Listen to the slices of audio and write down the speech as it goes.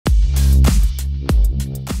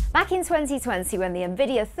Back in 2020, when the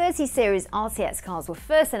NVIDIA 30 series RTX cards were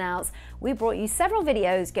first announced, we brought you several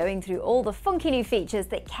videos going through all the funky new features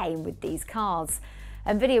that came with these cards.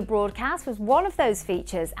 NVIDIA Broadcast was one of those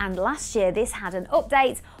features, and last year this had an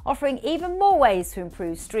update offering even more ways to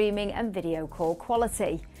improve streaming and video call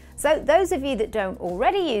quality. So those of you that don't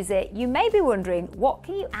already use it, you may be wondering, what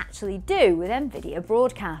can you actually do with NVIDIA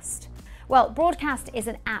Broadcast? Well, Broadcast is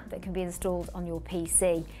an app that can be installed on your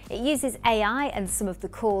PC. It uses AI and some of the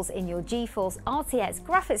cores in your GeForce RTX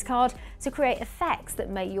graphics card to create effects that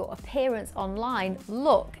make your appearance online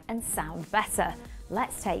look and sound better.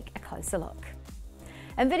 Let's take a closer look.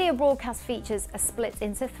 NVIDIA Broadcast features are split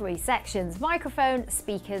into three sections: microphone,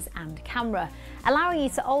 speakers and camera, allowing you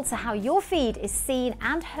to alter how your feed is seen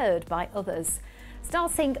and heard by others.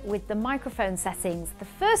 Starting with the microphone settings, the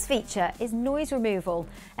first feature is noise removal,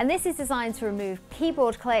 and this is designed to remove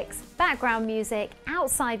keyboard clicks, background music,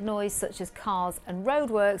 outside noise such as cars and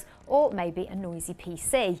roadworks, or maybe a noisy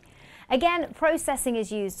PC. Again, processing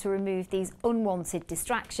is used to remove these unwanted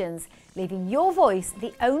distractions, leaving your voice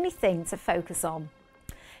the only thing to focus on.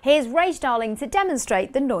 Here's Rage Darling to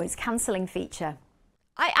demonstrate the noise cancelling feature.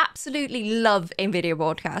 I absolutely love NVIDIA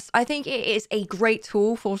Broadcast. I think it is a great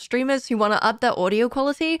tool for streamers who want to up their audio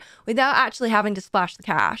quality without actually having to splash the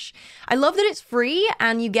cash. I love that it's free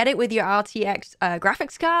and you get it with your RTX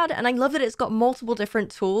graphics card, and I love that it's got multiple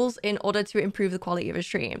different tools in order to improve the quality of a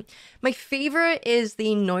stream. My favorite is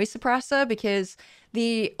the noise suppressor, because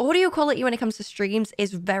the audio quality when it comes to streams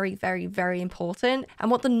is very, very, very important. And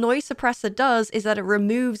what the noise suppressor does is that it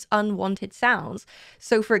removes unwanted sounds.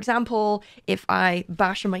 So for example, if I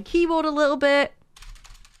bash on my keyboard a little bit,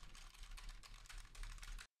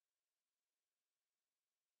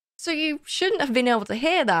 so you shouldn't have been able to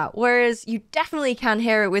hear that, whereas you definitely can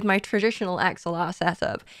hear it with my traditional XLR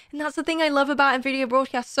setup. And that's the thing I love about NVIDIA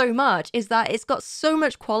Broadcast so much, is that it's got so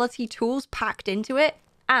much quality tools packed into it,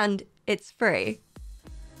 and it's free.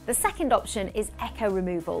 The second option is echo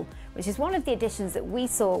removal, which is one of the additions that we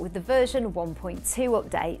saw with the version 1.2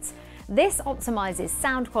 update. This optimizes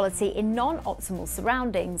sound quality in non-optimal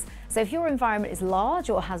surroundings. So if your environment is large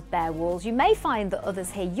or has bare walls, you may find that others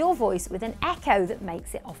hear your voice with an echo that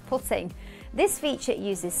makes it off-putting. This feature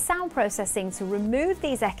uses sound processing to remove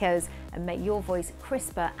these echoes and make your voice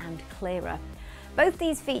crisper and clearer. Both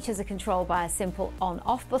these features are controlled by a simple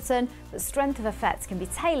on-off button, but strength of effects can be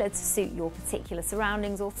tailored to suit your particular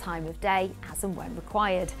surroundings or time of day as and when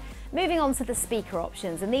required. Moving on to the speaker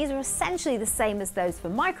options, and these are essentially the same as those for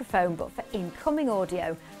microphone but for incoming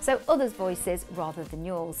audio, so others' voices rather than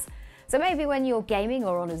yours. So maybe when you're gaming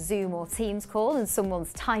or on a Zoom or Teams call and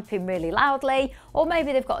someone's typing really loudly, or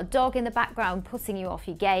maybe they've got a dog in the background putting you off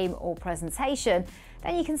your game or presentation,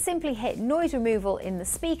 then you can simply hit noise removal in the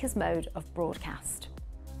speakers mode of Broadcast.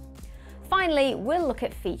 Finally, we'll look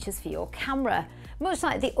at features for your camera. Much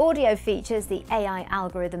like the audio features, the AI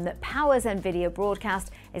algorithm that powers NVIDIA Broadcast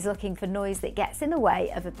is looking for noise that gets in the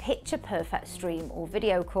way of a picture-perfect stream or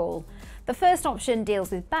video call. The first option deals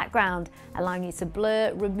with background, allowing you to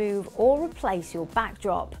blur, remove or replace your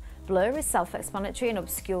backdrop. Blur is self-explanatory and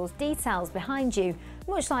obscures details behind you,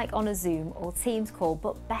 much like on a Zoom or Teams call,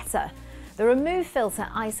 but better. The remove filter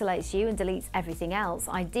isolates you and deletes everything else,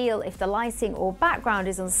 ideal if the lighting or background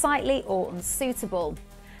is unsightly or unsuitable.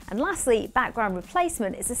 And lastly, background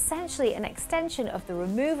replacement is essentially an extension of the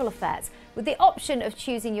removal effect, with the option of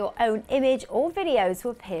choosing your own image or video to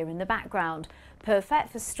appear in the background.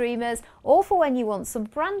 Perfect for streamers or for when you want some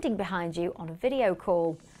branding behind you on a video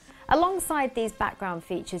call. Alongside these background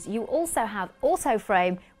features, you also have auto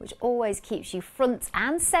frame, which always keeps you front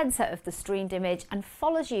and center of the streamed image and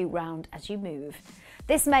follows you round as you move.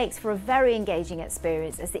 This makes for a very engaging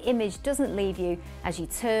experience, as the image doesn't leave you as you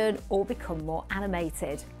turn or become more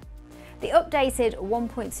animated. The updated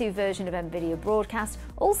 1.2 version of NVIDIA Broadcast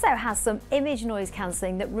also has some image noise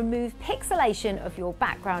cancelling that removes pixelation of your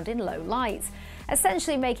background in low light,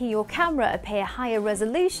 essentially making your camera appear higher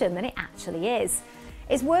resolution than it actually is.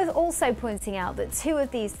 It's worth also pointing out that two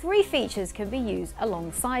of these three features can be used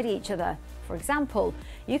alongside each other. For example,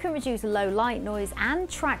 you can reduce low light noise and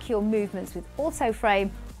track your movements with auto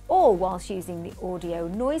frame, or whilst using the audio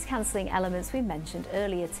noise cancelling elements we mentioned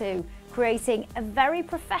earlier too, creating a very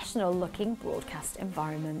professional looking broadcast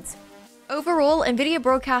environment. Overall, NVIDIA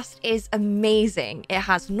Broadcast is amazing. It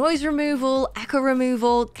has noise removal, echo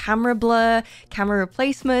removal, camera blur, camera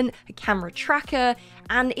replacement, a camera tracker,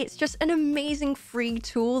 and it's just an amazing free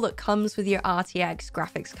tool that comes with your RTX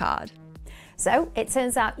graphics card. So it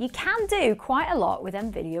turns out you can do quite a lot with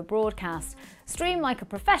NVIDIA Broadcast. Stream like a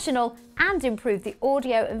professional and improve the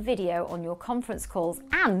audio and video on your conference calls,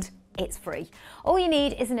 and It's free. All you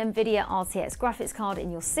need is an NVIDIA RTX graphics card in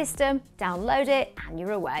your system, download it, and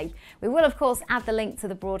you're away. We will of course add the link to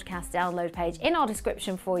the broadcast download page in our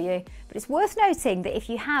description for you, but it's worth noting that if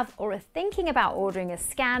you have or are thinking about ordering a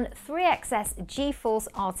Scan 3XS GeForce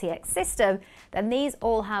RTX system, then these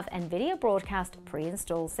all have NVIDIA Broadcast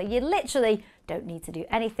pre-installed, so you literally don't need to do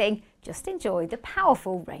anything, just enjoy the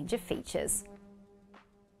powerful range of features.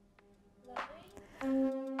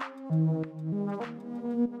 Lovely.